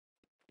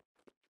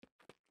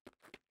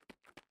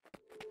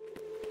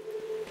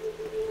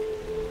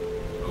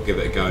I'll give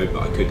it a go,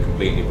 but I could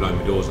completely blow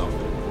my doors off.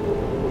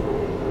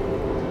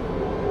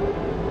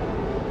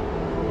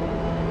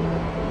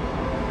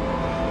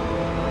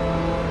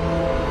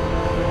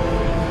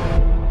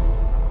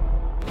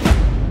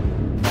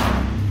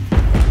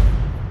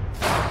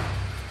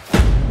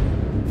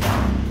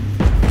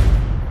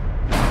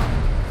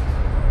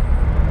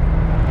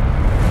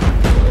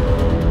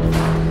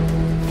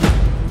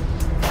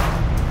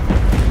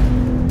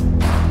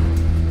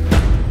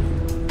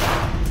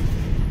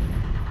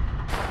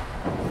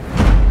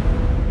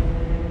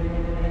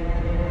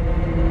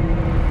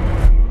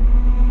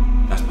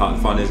 Part of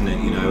the fun, isn't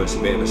it? You know, it's a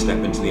bit of a step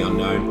into the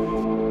unknown.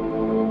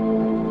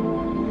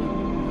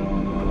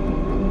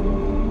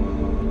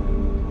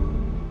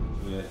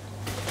 Yeah.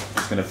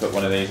 Just going to put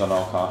one of these on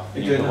our car.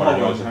 You can put one of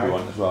yours if you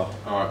want as well.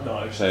 Alright.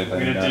 No. So I'm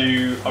going to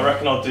do, I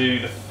reckon I'll do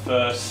the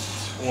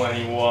first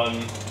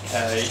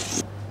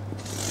 21k.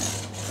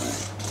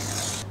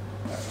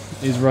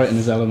 He's right in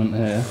his element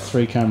here.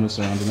 3 cameras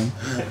surrounding him.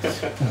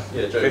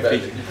 Yeah, Joe,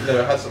 you've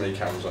never had so many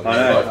cameras on. I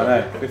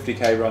know.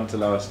 50k run to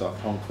Lowestoft,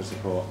 honk for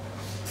support.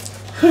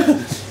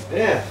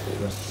 Yeah.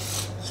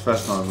 It's the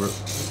first time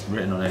I've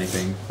written on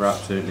anything for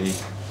absolutely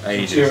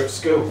ages. You're at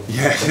school.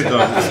 Yeah,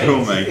 at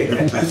school, mate.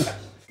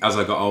 As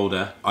I got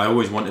older, I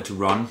always wanted to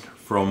run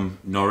from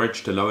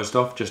Norwich to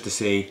Lowestoft just to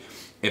see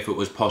if it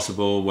was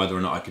possible, whether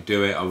or not I could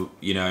do it.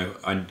 You know,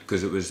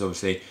 because it was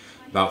obviously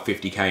about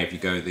 50k if you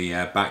go the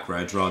back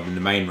roads rather than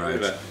the main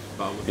roads.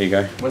 Here you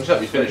go. When should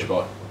that be finished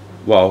by?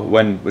 Well,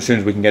 as soon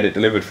as we can get it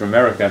delivered from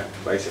America,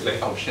 basically.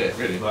 Oh shit,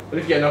 really? But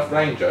if you get enough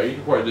rain, Joe, you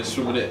can probably just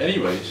swim in it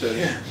anyway, so...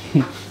 Yeah.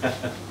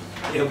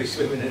 He'll be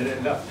swimming in it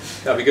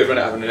enough. That'd be good,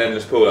 wouldn't it, having an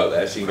endless pool out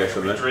there so you can go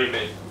swimming.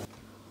 Dreaming.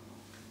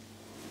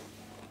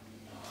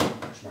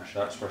 Smash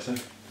that,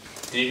 espresso.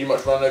 Did you do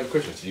much running over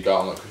Christmas? Did you go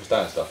out on like Christmas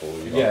Day and stuff? Or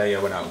you yeah,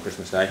 I went out on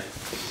Christmas Day.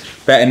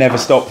 Better never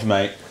stops,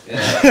 mate. Yeah.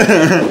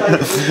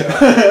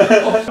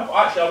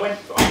 Actually, I went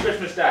on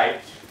Christmas Day.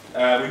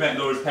 We met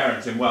Laura's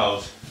parents in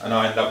Wales, and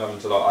I ended up having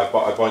to I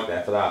biked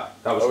there for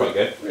that. That was quite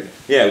good. Really?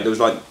 Yeah, it was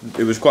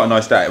quite a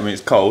nice day. I mean,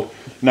 it's cold,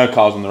 no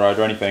cars on the road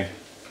or anything.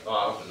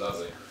 Oh, that was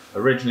lovely.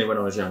 Originally, when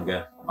I was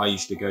younger, I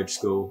used to go to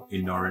school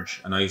in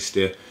Norwich, and I used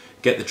to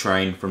get the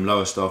train from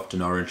Lowestoft to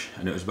Norwich,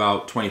 and it was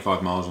about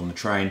 25 miles on the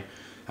train,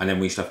 and then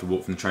we used to have to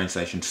walk from the train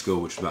station to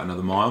school, which was about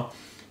another mile.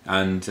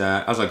 And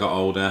as I got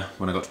older,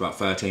 when I got to about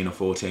 13 or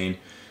 14,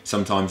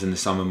 sometimes in the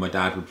summer my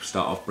dad would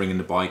start off bringing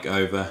the bike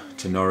over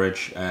to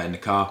Norwich in the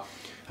car,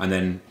 and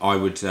then I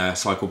would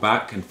cycle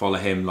back and follow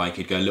him. Like,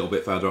 he'd go a little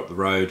bit further up the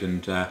road,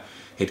 and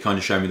he'd kind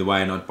of show me the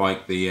way, and I'd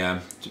bike the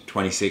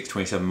 26,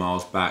 27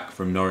 miles back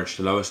from Norwich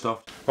to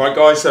Lowestoft. Alright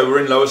guys, so we're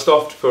in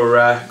Lowestoft for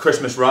a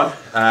Christmas run,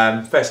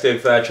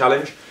 festive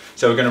challenge.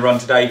 So we're going to run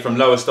today from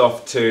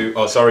Lowestoft to,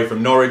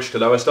 from Norwich to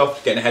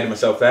Lowestoft, getting ahead of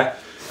myself there.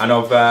 And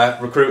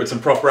I've recruited some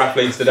proper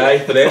athletes today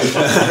for this.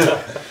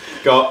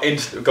 got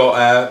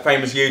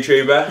famous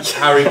YouTuber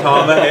Harry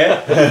Palmer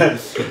here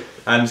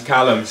and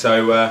Callum.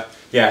 So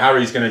yeah,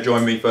 Harry's going to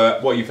join me for,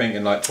 what are you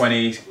thinking, like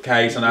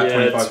 20k, on that,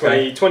 yeah,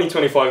 25k?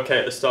 25k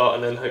at the start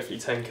and then hopefully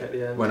 10k at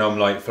the end. When I'm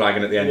like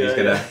flagging at the end, he's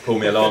going to pull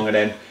me along, and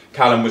then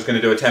Callum was going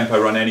to do a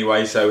tempo run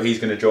anyway, so he's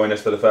going to join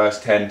us for the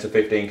first 10 to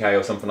 15k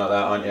or something like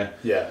that, aren't you?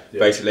 Yeah.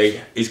 Basically,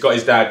 he's got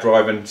his dad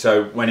driving,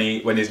 so when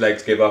his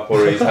legs give up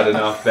or he's had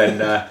enough,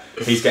 then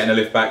he's getting a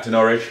lift back to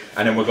Norwich.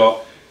 And then we've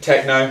got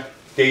Techno,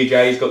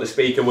 DJ's got the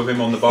speaker with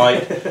him on the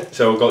bike,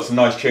 so we've got some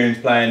nice tunes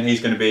playing. He's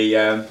going to be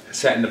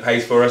setting the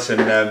pace for us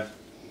and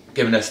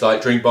giving us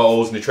like drink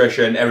bottles,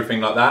 nutrition, everything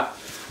like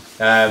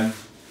that.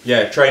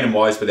 Yeah, training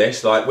wise for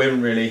this, like we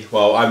haven't really,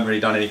 I haven't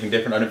really done anything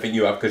different. I don't think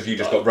you have, because you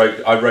just got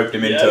roped. I roped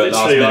him into it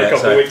last minute. Like a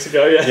couple of weeks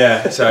ago, yeah.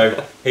 Yeah,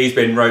 so he's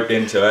been roped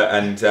into it,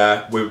 and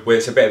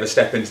it's a bit of a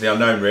step into the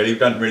unknown, really. We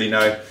don't really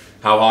know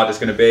how hard it's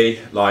going to be.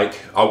 Like,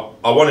 I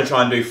want to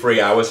try and do 3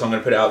 hours, so I'm going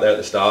to put it out there at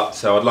the start.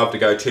 So I'd love to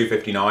go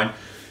 2:59,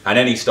 and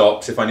any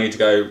stops, if I need to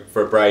go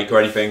for a break or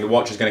anything, the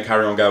watch is going to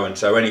carry on going.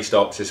 So any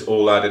stops is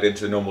all added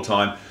into the normal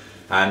time,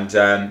 and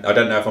I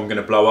don't know if I'm going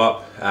to blow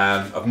up.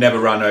 I've never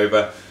run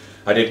over.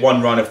 I did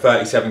one run of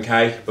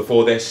 37k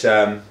before this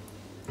while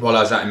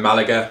I was out in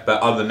Malaga,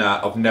 but other than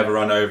that, I've never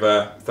run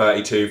over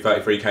 32,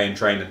 33k in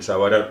training.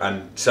 So I don't,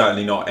 and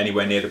certainly not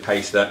anywhere near the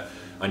pace that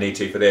I need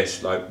to for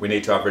this. Like, we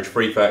need to average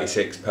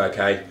 3:36 per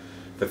k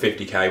for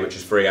 50k, which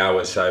is 3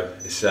 hours. So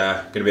it's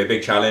going to be a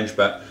big challenge,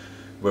 but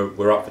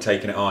we're up for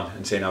taking it on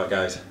and seeing how it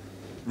goes.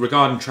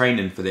 Regarding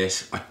training for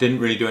this, I didn't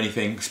really do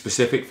anything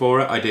specific for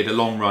it. I did a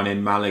long run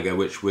in Malaga,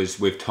 which was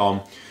with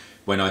Tom.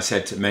 When I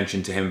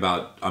mentioned to him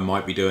about I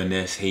might be doing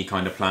this, he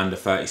kind of planned a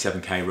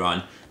 37k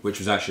run, which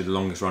was actually the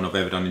longest run I've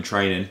ever done in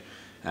training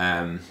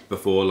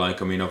before.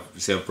 Like, I mean,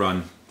 obviously I've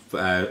run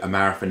a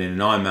marathon in an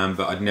Ironman,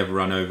 but I'd never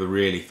run over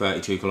really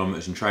 32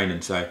 kilometers in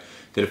training. So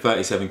did a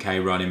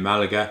 37k run in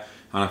Malaga,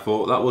 and I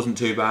thought that wasn't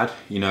too bad,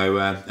 you know,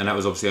 and that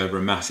was obviously over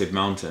a massive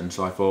mountain.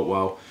 So I thought,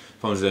 well,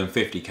 if I was doing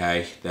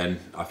 50k, then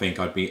I think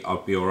I'd be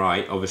all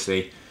right.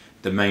 Obviously,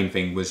 the main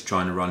thing was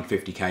trying to run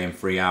 50k in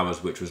 3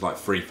 hours, which was like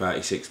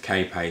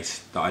 3:36k pace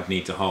that I'd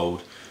need to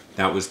hold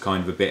that was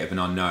kind of a bit of an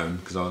unknown,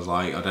 because I was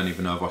like, I don't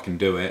even know if I can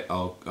do it.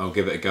 I'll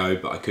give it a go,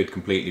 but I could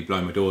completely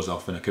blow my doors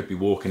off and I could be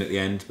walking at the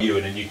end. And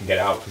then you can get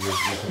out.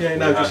 Yeah,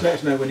 no, just let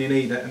us know when you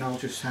need it and I'll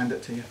just hand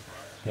it to you.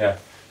 Yeah.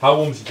 How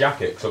warm's the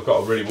jacket? Because I've got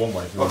a really warm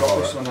one. If you I've got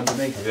this one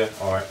underneath. Yeah,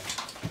 alright.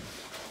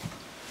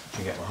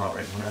 Can get my heart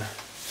rate on there.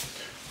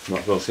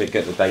 Might as well see,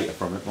 get the data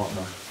from it, mightn't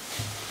I?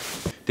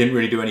 Didn't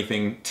really do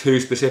anything too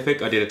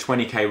specific. I did a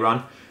 20k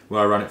run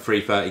where I ran at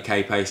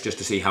 3:30k pace just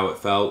to see how it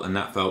felt, and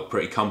that felt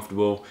pretty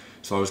comfortable.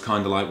 So I was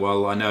kind of like,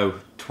 well, I know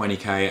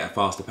 20k at a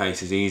faster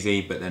pace is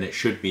easy, but then it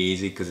should be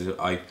easy, because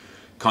I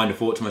kind of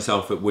thought to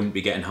myself it wouldn't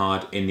be getting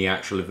hard in the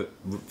actual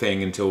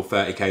thing until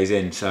 30k's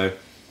in. So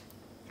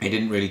it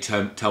didn't really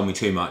tell me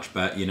too much,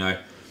 but you know,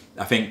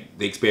 I think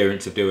the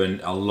experience of doing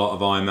a lot of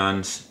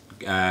Ironmans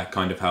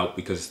kind of helped,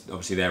 because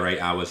obviously they're 8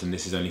 hours and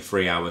this is only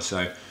 3 hours,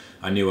 so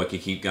I knew I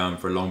could keep going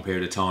for a long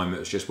period of time. It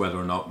was just whether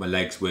or not my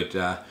legs would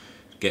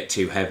get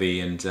too heavy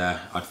and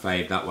I'd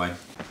fade that way.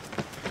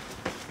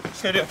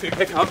 Just gonna do a few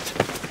pickups.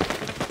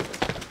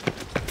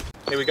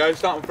 Here we go,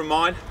 starting from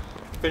mine,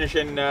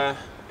 finishing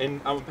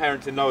in my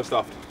parents in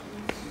Lowestoft.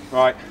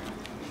 Right,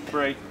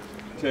 3,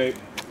 2,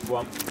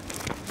 1.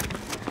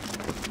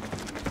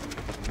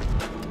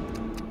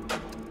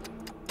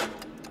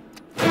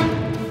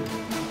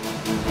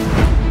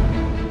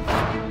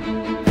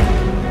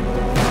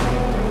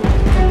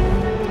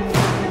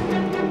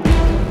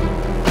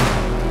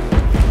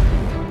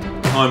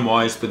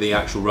 Time-wise for the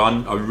actual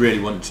run, I really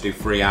wanted to do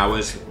 3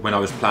 hours. When I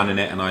was planning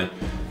it and I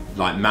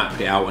like mapped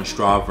it out on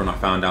Strava and I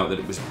found out that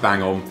it was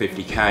bang on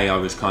 50k, I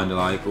was kind of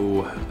like,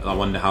 oh, I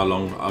wonder how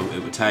long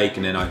it would take,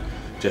 and then I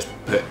just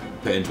put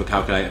into a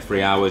calculator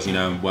 3 hours, you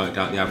know, and worked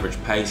out the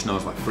average pace, and I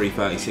was like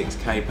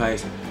 3:36k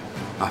pace.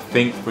 I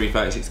think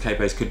 3:36k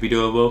pace could be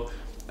doable.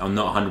 I'm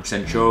not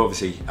 100% sure,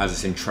 obviously, as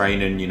it's in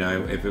training, you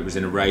know, if it was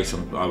in a race,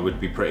 I would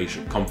be pretty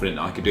confident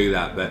that I could do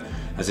that, but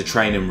as a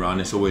training run,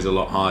 it's always a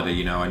lot harder,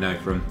 you know. I know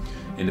from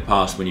in the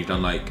past when you've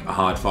done like a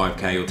hard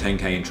 5k or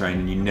 10k in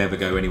training, you never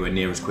go anywhere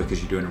near as quick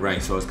as you do in a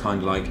race, so I was kind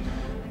of like,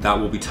 that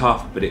will be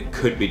tough, but it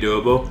could be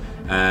doable,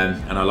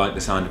 and I like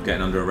the sound of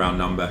getting under a round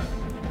number.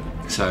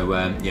 So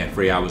yeah,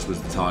 3 hours was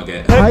the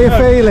target. How are you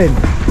feeling?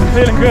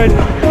 Feeling good.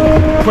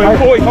 We're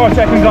 45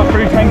 seconds up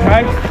through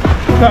 10k,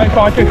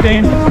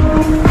 35:15,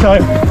 so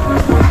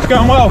it's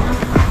going well.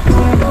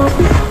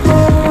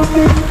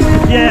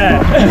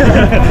 Yeah.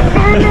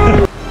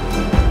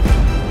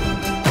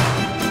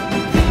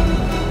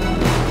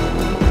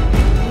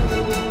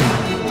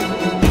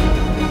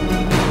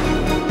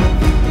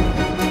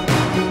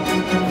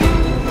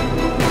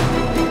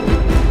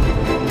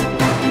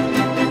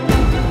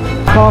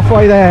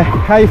 Halfway there.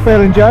 How you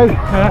feeling, Joe?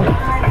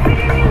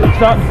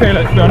 Starting to feel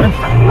it, to be honest.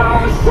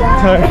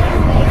 So,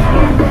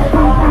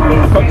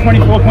 I've got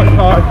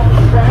 24.5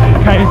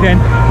 k's in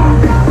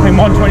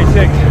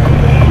 126.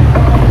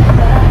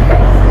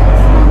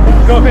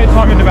 Got a bit of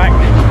time in the bank.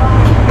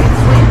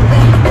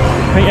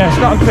 But yeah,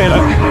 starting to feel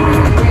it.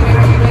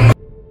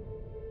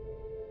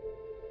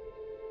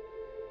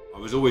 I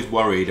was always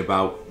worried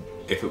about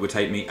if it would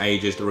take me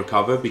ages to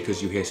recover,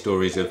 because you hear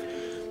stories of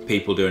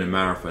people doing a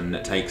marathon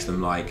that takes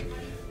them like,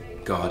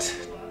 God,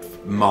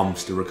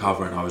 months to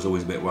recover, and I was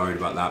always a bit worried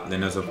about that. But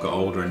then as I've got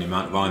older and the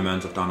amount of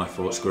Ironmans I've done, I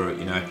thought, screw it,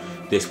 you know,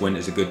 this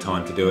winter's a good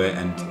time to do it,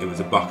 and it was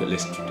a bucket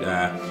list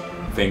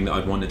thing that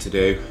I'd wanted to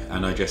do,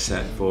 and I just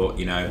set for,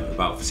 you know,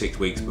 about 6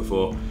 weeks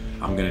before,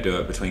 I'm going to do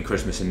it between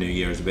Christmas and New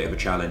Year as a bit of a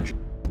challenge.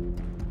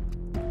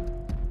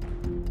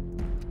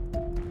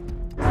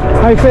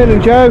 How you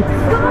feeling, Joe?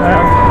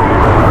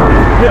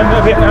 Feeling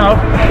a bit now,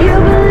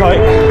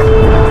 like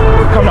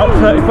coming up to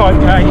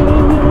 35k.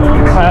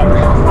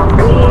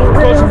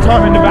 Got some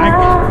time in the bank,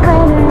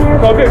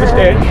 got a bit of a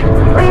stitch,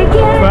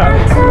 but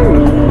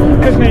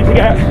just need to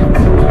get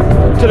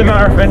to the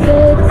marathon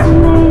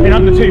in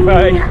under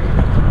 2:30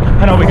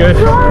 and I'll be good.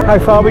 How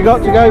far we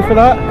got to go for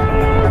that?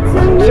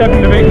 7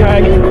 and a bit k,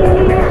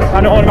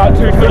 and on about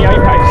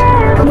 2:28 pace.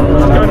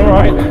 It's going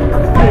alright.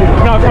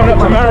 Now coming up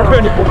to the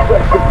marathon,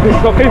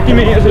 got 50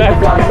 metres left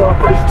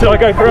till I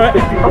go through it.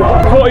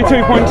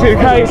 42.2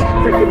 k's,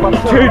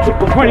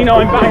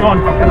 2:29 bang on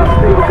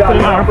to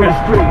the marathon.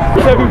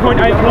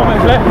 7.8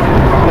 kilometres left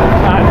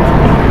and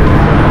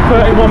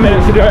 31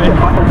 minutes to do it in.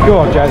 Go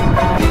on, Joe.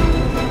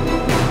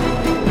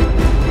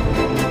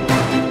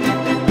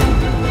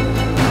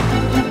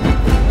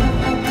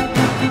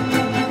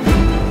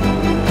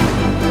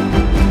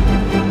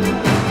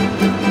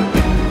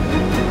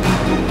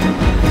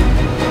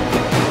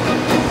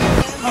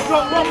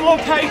 One more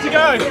K to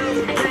go.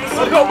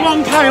 I've got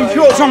 1k on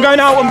short, so I'm going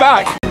out and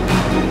back.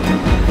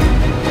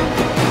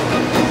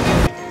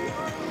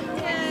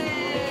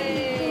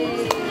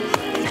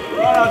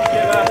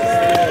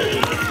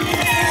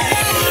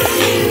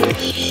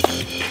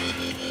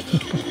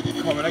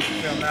 Come on, I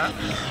can film that.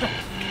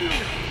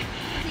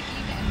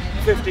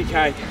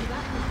 50k,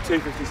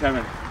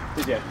 2:57.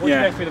 Did you? What did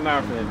you go through the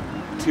marathon in?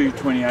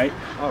 2:28.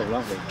 Oh,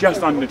 lovely.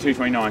 Just under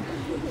 2:29.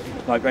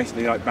 Like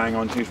basically like bang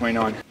on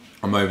 2:29.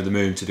 I'm over the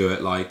moon to do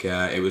it. Like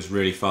it was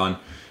really fun.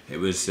 It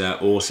was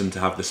awesome to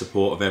have the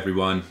support of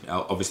everyone.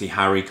 Obviously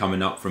Harry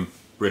coming up from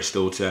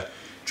Bristol to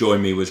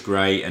join me was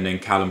great, and then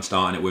Callum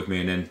starting it with me,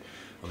 and then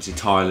obviously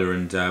Tyler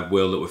and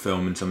Will that were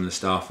filming some of the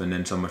stuff, and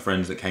then some of my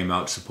friends that came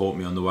out to support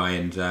me on the way,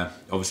 and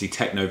obviously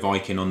Techno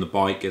Viking on the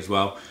bike as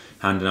well,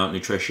 handing out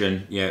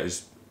nutrition. Yeah, it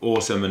was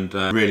awesome, and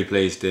really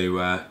pleased to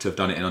have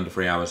done it in under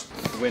 3 hours.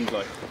 The wind,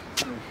 like.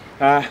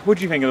 What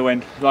do you think of the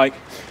wind? Like,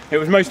 it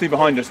was mostly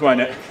behind us,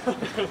 wasn't it?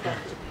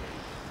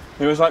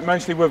 It was like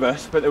mostly with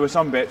us, but there were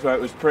some bits where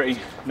it was pretty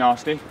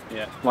nasty.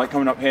 Yeah. Like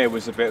coming up here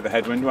was a bit of a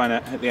headwind,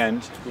 wasn't it, at the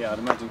end? Yeah, I'd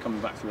imagine coming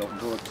back through Oldham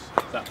Broads.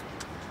 That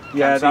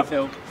Yeah, that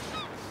hill.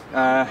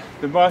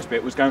 The worst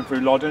bit was going through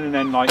Loddon, and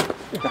then like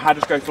the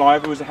Haddiscoe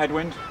flyover was a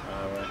headwind.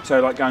 Right.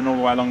 So like going all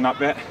the way along that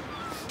bit.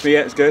 But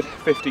yeah, it's good.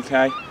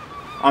 50k,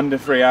 under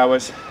 3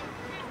 hours.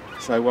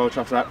 So well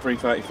chuffed for that.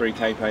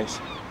 3:33k pace.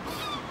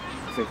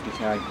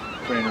 50k,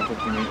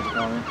 350 metres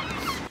climbing.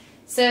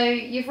 So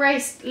you've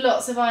raced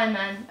lots of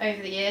Ironman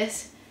over the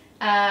years.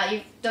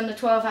 You've done the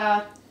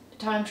 12-hour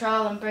time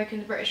trial and broken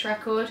the British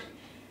record.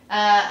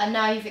 And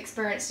now you've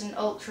experienced an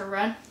ultra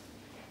run.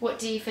 What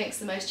do you think's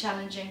the most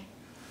challenging?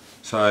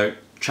 So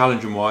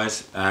challenging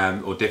wise,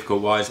 or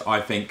difficult wise,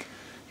 I think,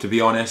 to be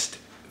honest,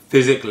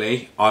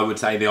 physically, I would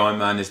say the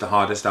Ironman is the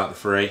hardest out of the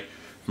three.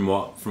 From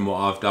what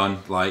I've done,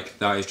 like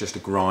that is just a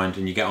grind,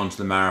 and you get onto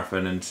the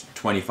marathon and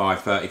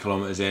 25-30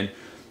 kilometers in,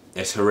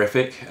 it's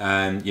horrific.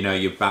 You know,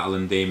 you're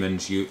battling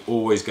demons. You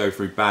always go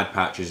through bad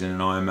patches in an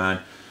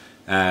Ironman,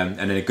 and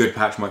then a good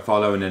patch might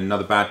follow, and then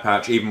another bad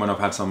patch. Even when I've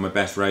had some of my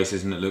best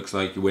races and it looks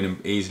like you're winning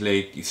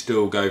easily, you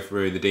still go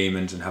through the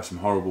demons and have some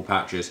horrible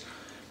patches.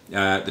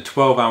 The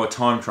 12-hour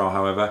time trial,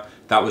 however,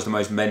 that was the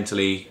most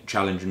mentally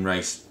challenging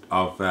race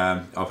I've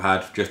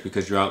had, just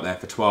because you're out there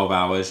for 12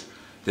 hours.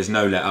 There's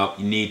no let up.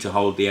 You need to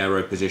hold the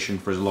aero position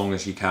for as long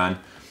as you can,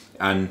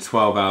 and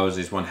 12 hours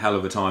is one hell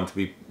of a time to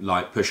be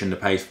like pushing the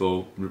pace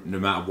for, no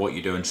matter what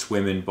you're doing,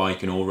 swimming,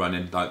 biking or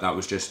running. Like that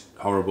was just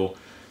horrible,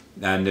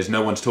 and there's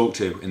no one to talk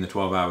to in the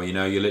 12-hour. You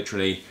know, you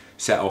literally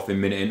set off in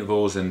minute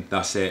intervals and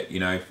that's it, you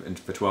know,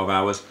 for 12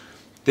 hours.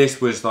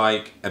 This was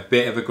like a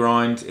bit of a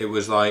grind. It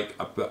was like,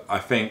 I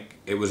think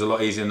it was a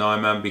lot easier than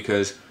Ironman,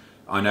 because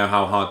I know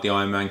how hard the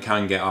Ironman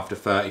can get after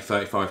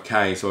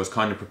 30-35k, so I was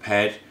kind of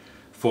prepared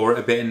for it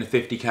a bit in the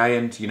 50k,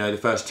 and you know, the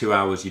first 2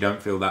 hours you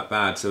don't feel that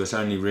bad, so it's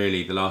only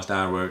really the last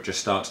hour where it just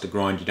starts to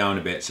grind you down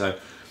a bit. So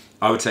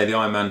I would say the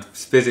Ironman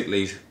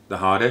physically is the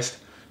hardest,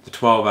 the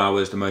 12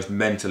 hours the most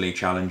mentally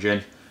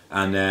challenging,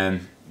 and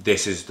then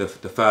this is the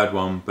third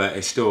one, but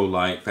it's still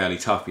like fairly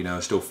tough, you know,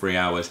 it's still 3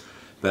 hours,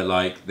 but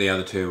like the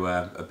other two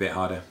are a bit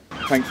harder.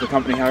 Thanks for the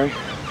company, Harry.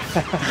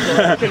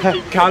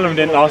 Callum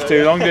didn't last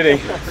too long, did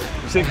he?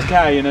 6k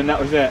and then that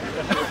was it.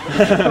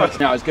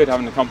 No, it was good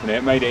having the company.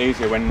 It made it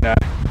easier when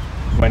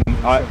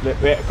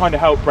it kind of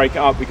helped break it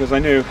up, because I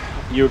knew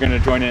you were going to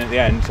join in at the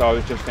end, so I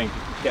was just thinking,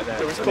 get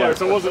there. It was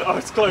close. I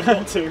was close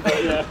not to,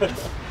 but yeah.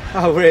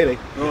 Oh, really?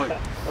 Right.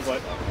 I was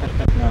like,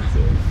 No.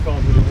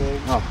 can't really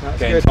walk. Oh,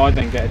 get inside,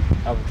 then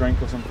have a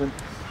drink or something.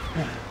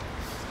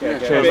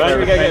 Cheers, Maybe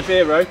we go get a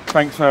beer, bro.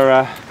 Thanks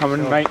for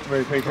coming, mate.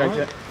 Really appreciate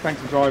it. Thanks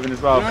for driving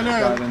as well.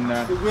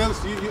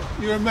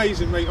 You're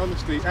amazing, mate.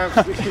 Honestly,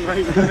 absolutely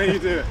amazing. The way you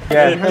do it.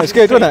 Yeah, It's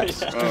good, wasn't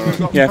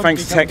it? yeah.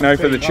 Thanks to Techno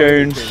for the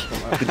tunes,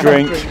 the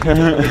drink.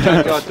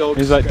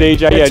 He's like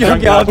DJ, yeah,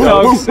 Junkyard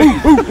Dogs.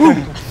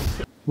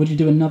 Would you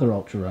do another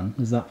ultra run?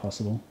 Is that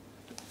possible?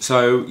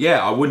 So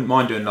yeah, I wouldn't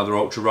mind doing another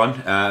ultra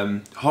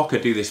run. Hocker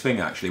do this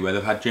thing actually where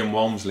they've had Jim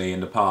Walmsley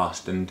in the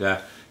past, and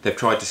they've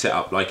tried to set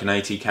up like an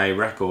 80k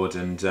record,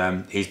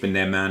 and he's been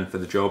their man for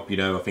the job. You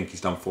know, I think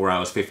he's done 4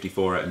 hours 50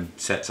 for it and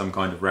set some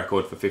kind of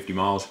record for 50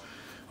 miles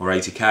or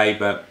 80k.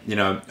 But you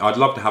know, I'd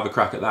love to have a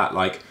crack at that.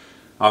 Like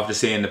after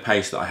seeing the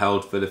pace that I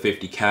held for the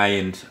 50k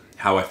and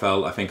how I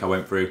felt, I think I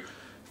went through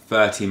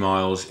 30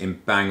 miles in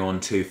bang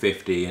on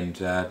 250, and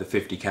the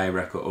 50k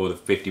record or the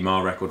 50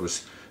 mile record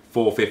was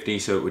 450,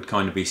 so it would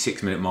kind of be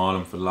 6 minute mile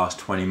and for the last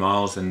 20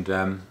 miles, and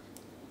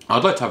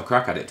I'd like to have a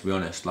crack at it, to be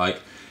honest. Like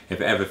if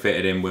it ever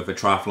fitted in with a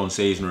triathlon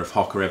season, or if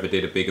Hocker ever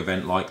did a big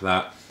event like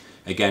that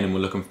again and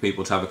we're looking for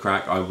people to have a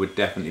crack, I would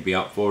definitely be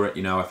up for it.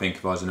 You know, I think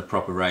if I was in a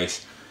proper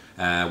race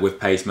with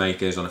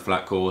pacemakers on a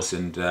flat course,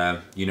 and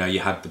you know, you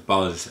had the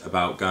buzz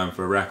about going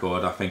for a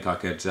record, I think I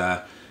could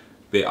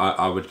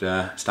I would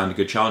stand a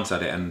good chance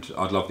at it, and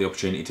I'd love the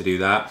opportunity to do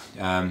that.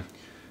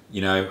 You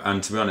know,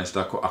 and to be honest,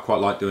 I quite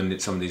like doing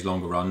some of these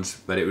longer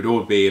runs, but it would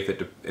all be if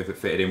it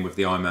fitted in with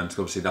the Ironman, because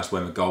obviously that's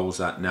where my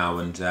goal's at now,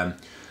 and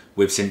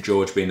with St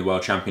George being the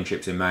World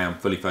Championships in May, I'm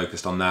fully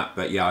focused on that.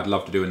 But yeah, I'd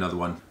love to do another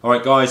one.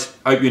 Alright guys,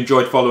 hope you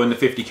enjoyed following the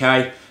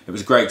 50k. It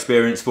was a great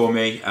experience for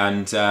me,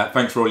 and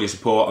thanks for all your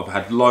support. I've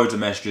had loads of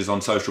messages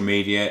on social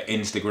media,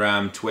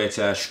 Instagram,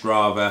 Twitter,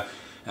 Strava,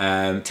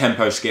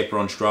 Tempo Skipper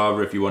on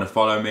Strava if you want to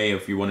follow me,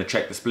 if you want to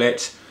check the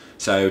splits.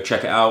 So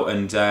check it out,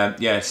 and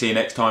yeah, see you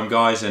next time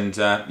guys, and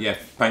yeah,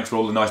 thanks for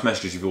all the nice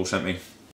messages you've all sent me.